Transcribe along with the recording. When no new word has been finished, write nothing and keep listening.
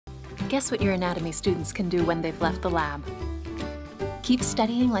Guess what your anatomy students can do when they've left the lab? Keep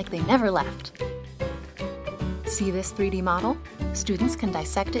studying like they never left. See this 3D model? Students can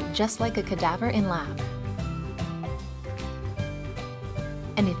dissect it just like a cadaver in lab.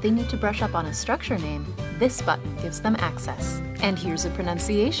 And if they need to brush up on a structure name, this button gives them access. And here's a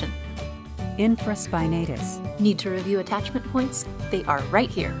pronunciation. Infraspinatus. Need to review attachment points? They are right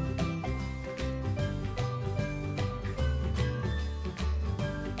here.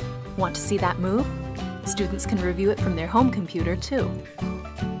 Want to see that move? Students can review it from their home computer too.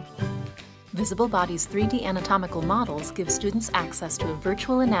 Visible Body's 3D anatomical models give students access to a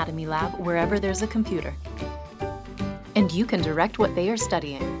virtual anatomy lab wherever there's a computer. And you can direct what they are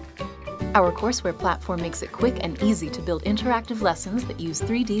studying. Our courseware platform makes it quick and easy to build interactive lessons that use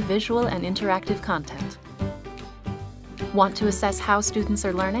 3D visual and interactive content. Want to assess how students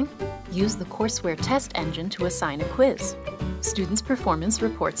are learning? Use the courseware test engine to assign a quiz. Students' performance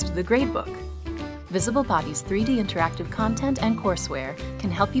reports to the gradebook. Visible Body's 3D interactive content and courseware can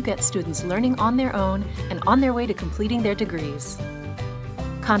help you get students learning on their own and on their way to completing their degrees.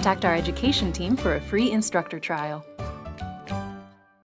 Contact our education team for a free instructor trial.